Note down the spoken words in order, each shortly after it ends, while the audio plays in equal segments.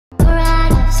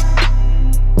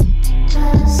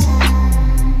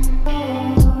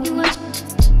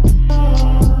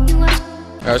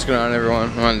What's going on,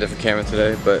 everyone? I'm on a different camera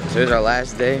today, but today's our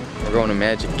last day. We're going to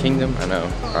Magic Kingdom. I know,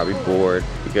 probably bored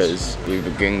because we've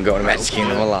been going to Magic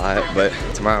Kingdom a lot, but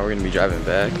tomorrow we're going to be driving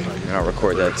back, and I'll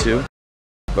record that too.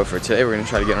 But for today, we're going to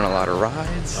try to get on a lot of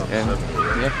rides, and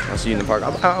yeah, I'll see you in the park.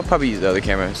 I'll probably use the other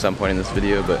camera at some point in this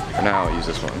video, but for now, I'll use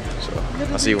this one. So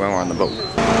I'll see you when we're on the boat.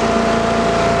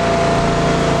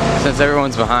 Since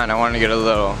everyone's behind, I wanted to get a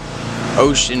little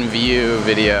ocean view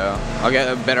video. I'll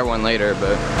get a better one later,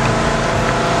 but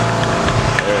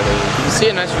there it is. You can see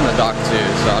it nice from the dock too,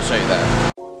 so I'll show you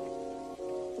that.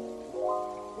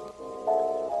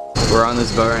 We're on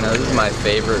this boat right now. This is my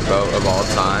favorite boat of all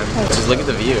time. Just look at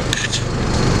the view.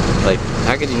 Like,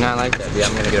 how could you not like that? Yeah,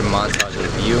 I'm gonna get a montage of the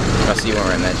view. I'll see you when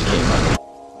we're at Magic Kingdom.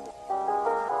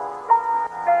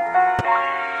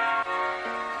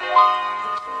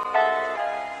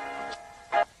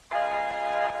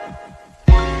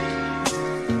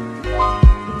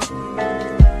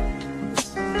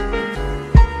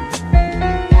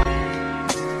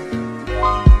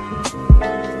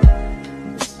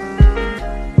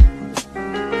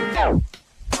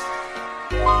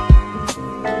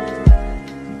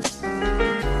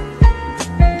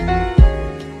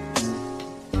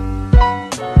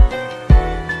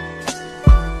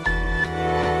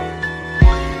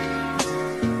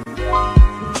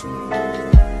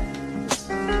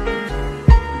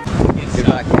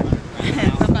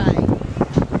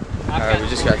 Alright, we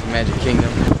just got to Magic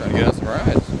Kingdom. Trying to get on some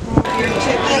rides.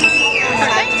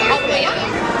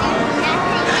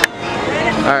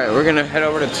 Alright, we're gonna head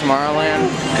over to Tomorrowland.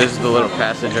 This is the little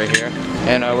passage right here.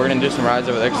 And we're gonna do some rides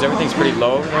over there because everything's pretty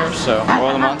low over there. So,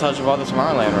 we'll have a montage of all the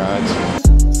Tomorrowland rides.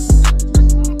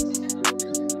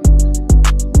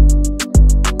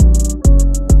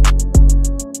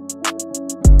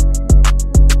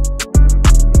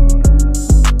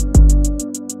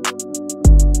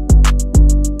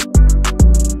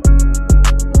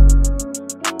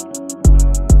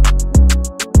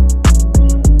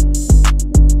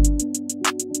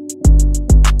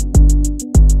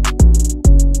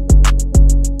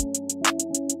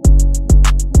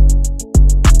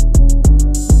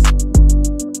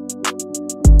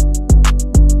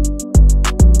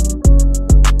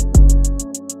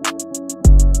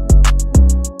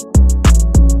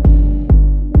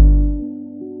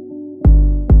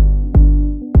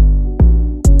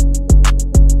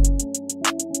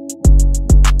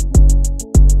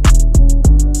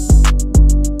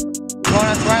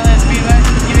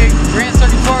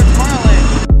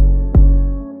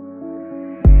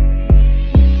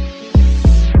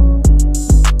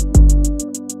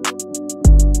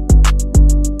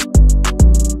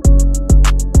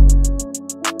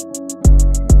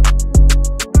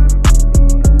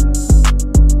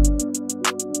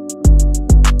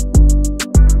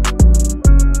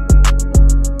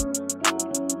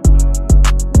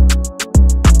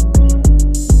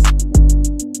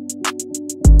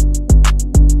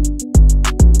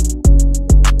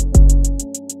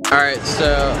 Alright,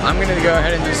 so I'm gonna go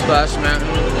ahead and do Splash Mountain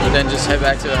and then just head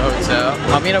back to the hotel.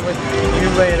 I'll meet up with you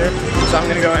later. So I'm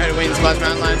gonna go ahead and wait in Splash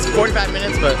Mountain line. It's 45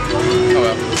 minutes, but oh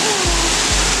well.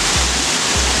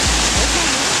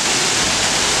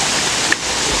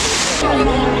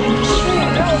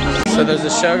 So there's a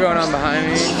show going on behind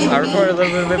me. I recorded a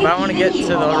little bit of it, but I want to get to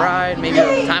the ride. Maybe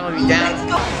the time will be down.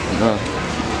 Oh.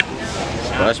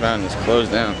 Splash Mountain is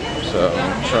closed down, so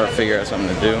I'm trying to figure out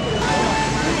something to do.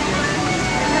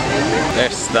 They're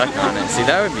stuck on it. See,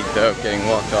 that would be dope, getting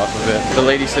walked off of it. The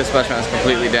lady said Splash Mountain's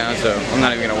completely down, so I'm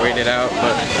not even gonna wait it out.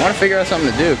 But I want to figure out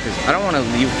something to do because I don't want to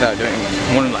leave without doing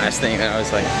one last thing. And I was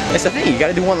like, it's the thing, you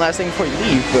gotta do one last thing before you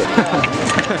leave. But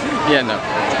yeah, no.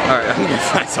 All right, I'm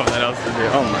gonna find something else to do.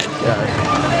 Oh my god,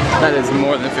 that is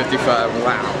more than 55.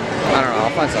 Wow. I don't know.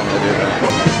 I'll find something to do though.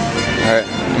 All right,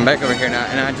 I'm back over here now,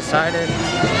 and I decided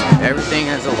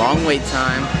everything has a long wait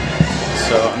time.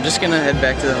 So I'm just gonna head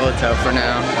back to the hotel for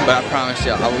now, but I promise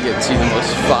y'all I will get to the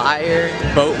most fire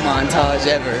boat montage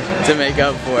ever to make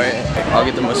up for it. I'll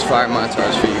get the most fire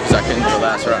montage for you because I couldn't do the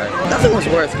last ride. Nothing was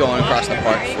worth going across the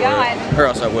park for it, or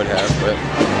else I would have,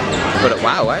 but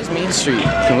wow, why is Main Street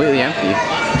completely empty?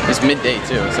 It's midday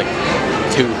too, it's like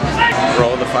 2.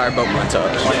 Roll the fire boat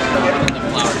montage.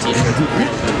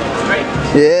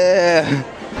 Yeah!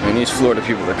 I mean, these Florida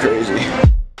people are crazy.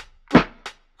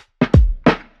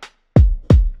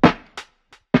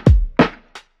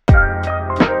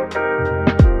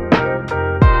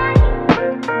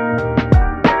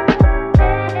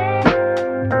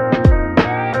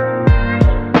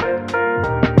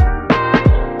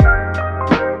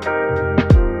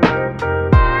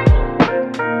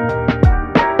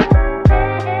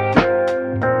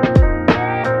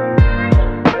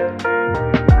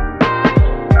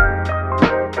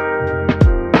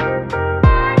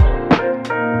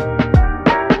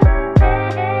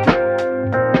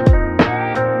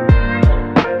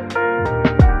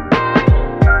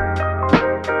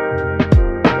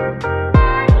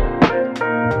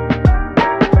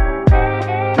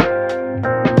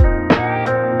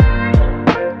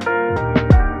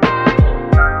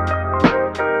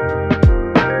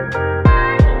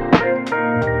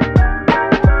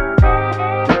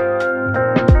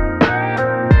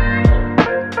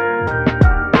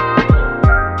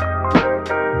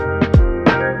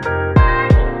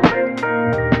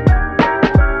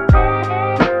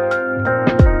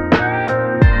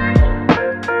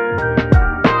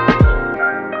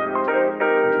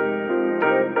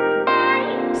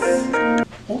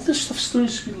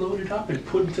 up and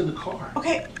put into the car.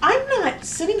 Okay, I'm not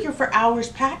sitting here for hours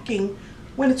packing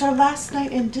when it's our last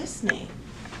night in Disney.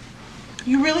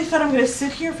 You really thought I'm going to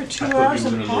sit here for 2 hours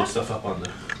and you were going to load pack? stuff up on the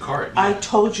cart. I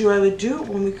told you I would do it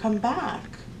when we come back.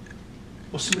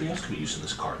 Well, somebody else could be using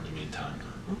this cart in the meantime.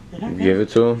 Give it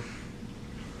to him.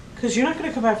 Because you're not going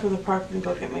to come back from the park and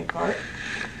go get my cart.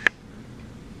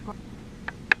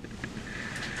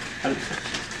 I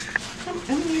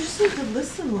mean, you just need to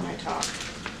listen when I talk.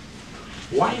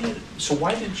 why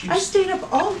did you... I stayed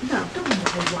up all... No, don't know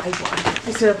why.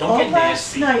 I stayed up all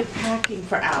last night packing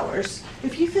for hours.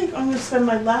 If you think I'm going to spend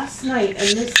my last night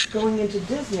and this going into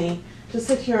Disney to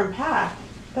sit here and pack,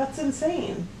 that's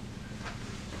insane.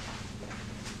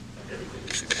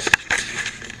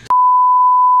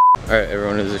 Alright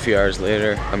everyone, it is a few hours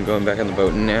later. I'm going back on the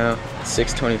boat now. It's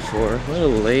 6:24, a little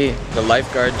late. The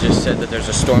lifeguard just said that there's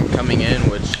a storm coming in,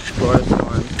 which Florida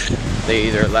storm, they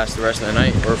either last the rest of the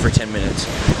night or for 10 minutes,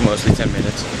 mostly 10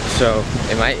 minutes. So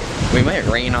we might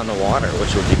rain on the water,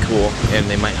 which would be cool, and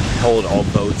they might hold all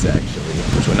boats actually,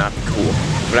 which would not be cool.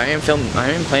 But I am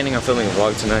planning on filming a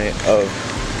vlog tonight of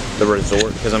the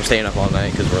resort because I'm staying up all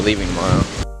night because we're leaving tomorrow.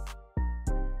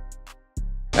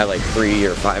 At like 3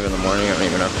 or 5 in the morning, I don't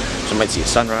even know. So I might see a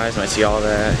sunrise, I might see all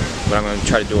that, but I'm going to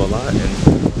try to do a lot and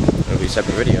it'll be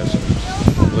separate videos,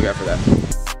 so look out for that.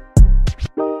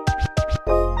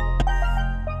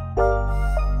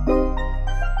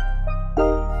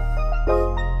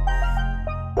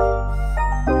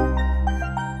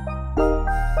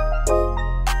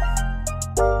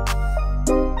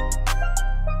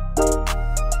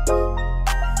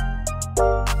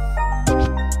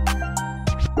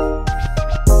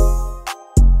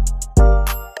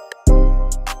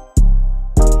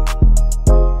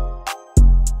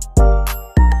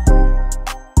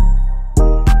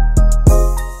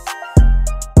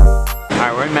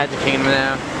 Magic Kingdom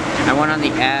now. I went on the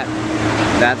app.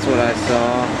 That's what I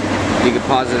saw. You can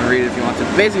pause it and read it if you want to.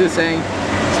 Basically saying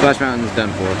Splash Mountain's done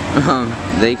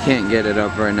for. They can't get it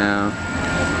up right now.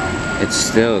 It's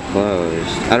still closed.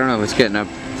 I don't know if it's getting up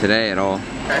today at all.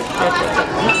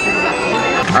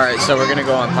 Alright, so we're gonna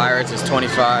go on Pirates. It's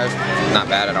 25. Not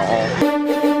bad at all.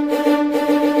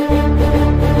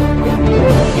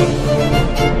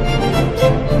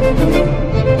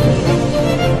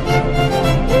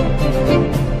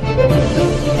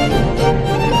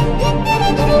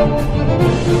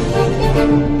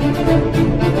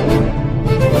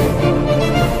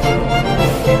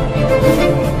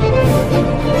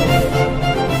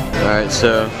 Alright,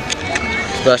 so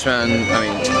Splash Mountain,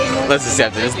 let's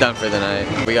accept it, it's done for the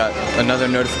night. We got another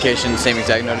notification, same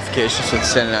exact notification, so it's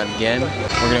sending out again.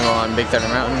 We're gonna go on Big Thunder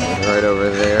Mountain, right over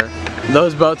there.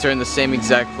 Those boats are in the same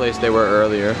exact place they were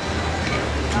earlier.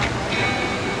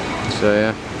 So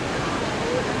yeah.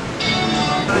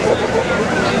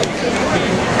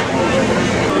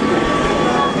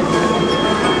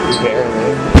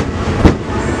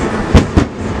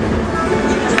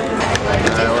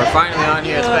 We're finally on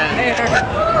here.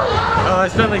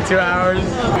 It's been like 2 hours.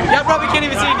 Y'all probably can't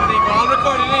even see anything, but I'll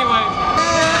record it anyway.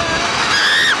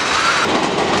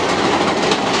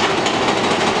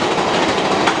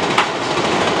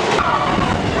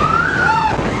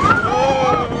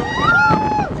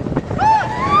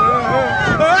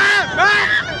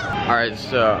 Alright,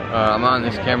 so I'm on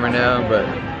this camera now, but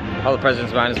all the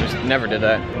presidents behind us, we never did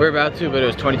that. We were about to, but it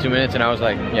was 22 minutes and I was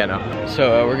like, yeah, no.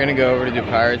 So we're gonna go over to do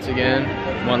Pirates again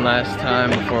one last time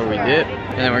before we dip.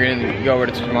 And then we're gonna go over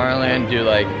to Tomorrowland, do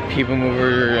like People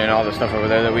Mover and all the stuff over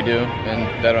there that we do.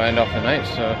 And that'll end off the night,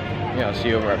 so yeah, I'll see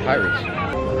you over at Pirates.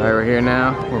 Alright, we're here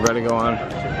now. We're about to go on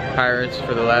Pirates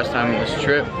for the last time of this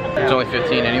trip. It's only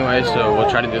 15 anyway, so we'll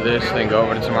try to do this, then go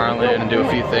over to Tomorrowland and do a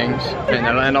few things. And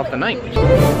that'll end off the night.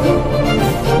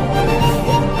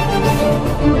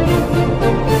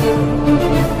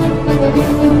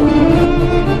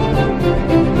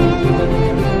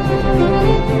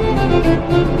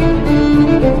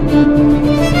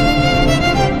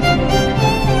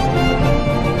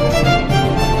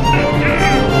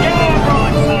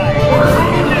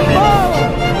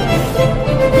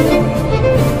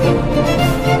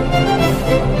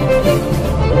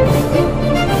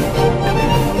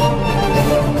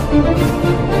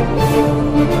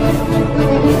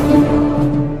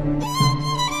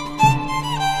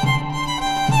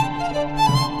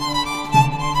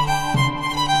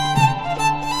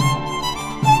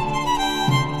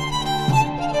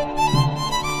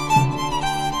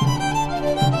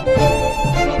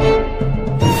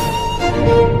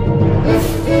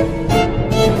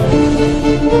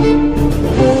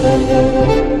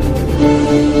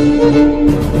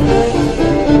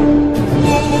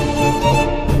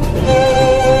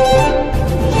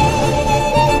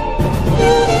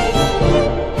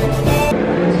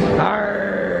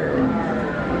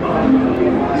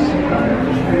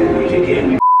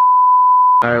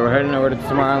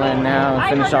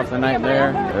 finish off the night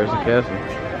there. There's the castle.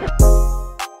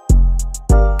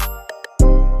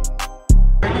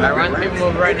 Alright, we're on the people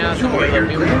move right now, so we're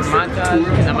gonna do a montage,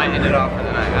 and I might end it off for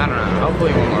the night. I don't know.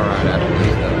 Hopefully one more ride after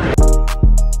this though.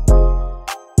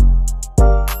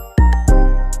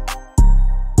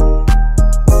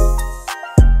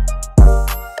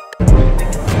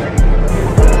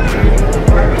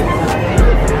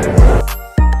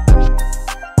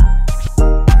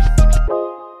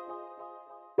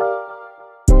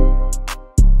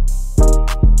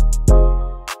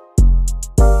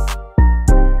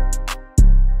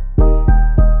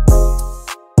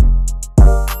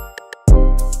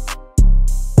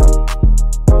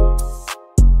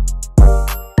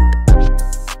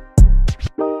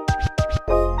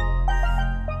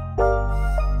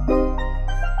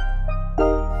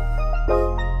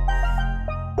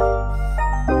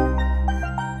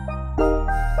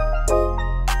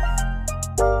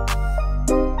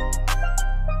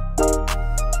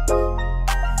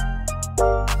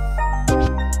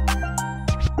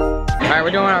 Alright,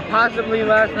 we're doing our possibly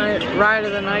last night ride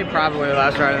of the night, probably the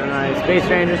last ride of the night. Space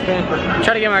Ranger spin.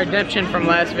 Try to get my redemption from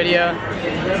last video.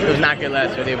 It was not good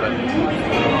last video, but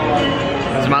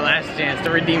it was my last chance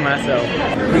to redeem myself.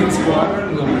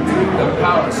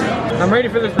 I'm ready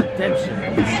for this redemption.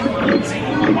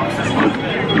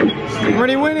 I'm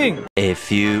already winning. A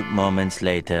few moments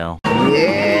later.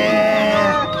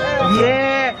 Yeah!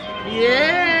 Yeah!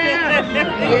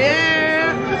 Yeah! Yeah!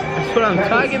 That's what I'm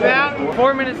talking about.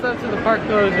 4 minutes left till the park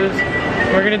closes.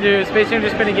 We're gonna do Space Ranger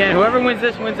spin again. Whoever wins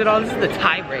this wins it all. This is the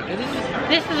tiebreaker.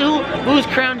 This is who's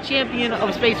crowned champion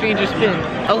of Space Ranger spin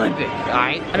Olympics. All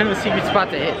right. I know the secret spot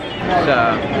to hit. So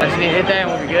I just need to hit that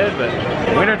and we'll be good. But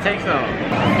winner takes all.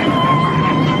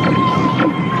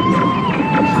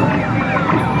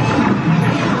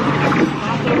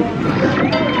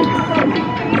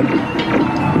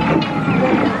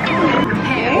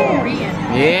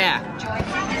 Yeah.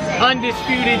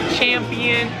 Undisputed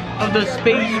champion of the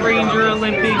Space Ranger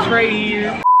Olympics right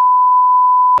here.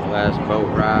 Last boat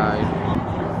ride.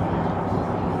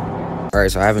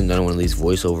 Alright, so I haven't done one of these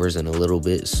voiceovers in a little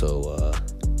bit, so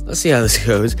let's see how this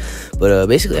goes. But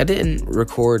basically I didn't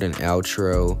record an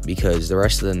outro because the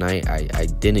rest of the night I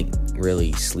didn't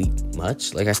really sleep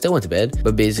much. Like, I still went to bed,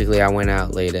 but basically I went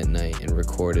out late at night and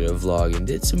recorded a vlog and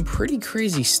did some pretty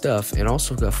crazy stuff, and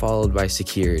also got followed by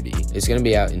security. It's gonna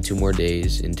be out in 2 more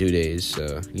days, in 2 days,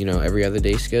 so you know, every other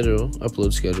day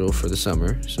upload schedule for the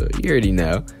summer, so you already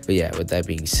know. But yeah, with that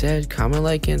being said, comment,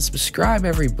 like, and subscribe,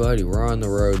 everybody. We're on the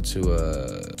road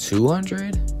to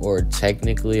 200 or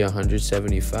technically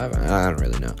 175. I don't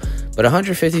really know, but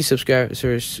 150 subscribers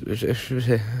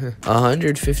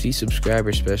 150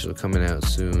 subscriber special coming out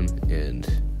soon, and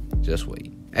just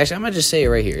wait. Actually, I'm gonna just say it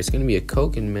right here. It's gonna be a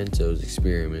Coke and Mentos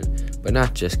experiment, but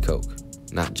not just Coke.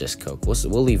 Not just Coke.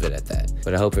 We'll leave it at that.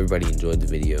 But I hope everybody enjoyed the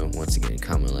video. Once again,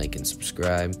 comment, like, and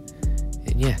subscribe.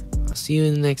 And yeah, I'll see you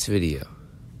in the next video.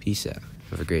 Peace out.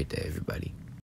 Have a great day, everybody.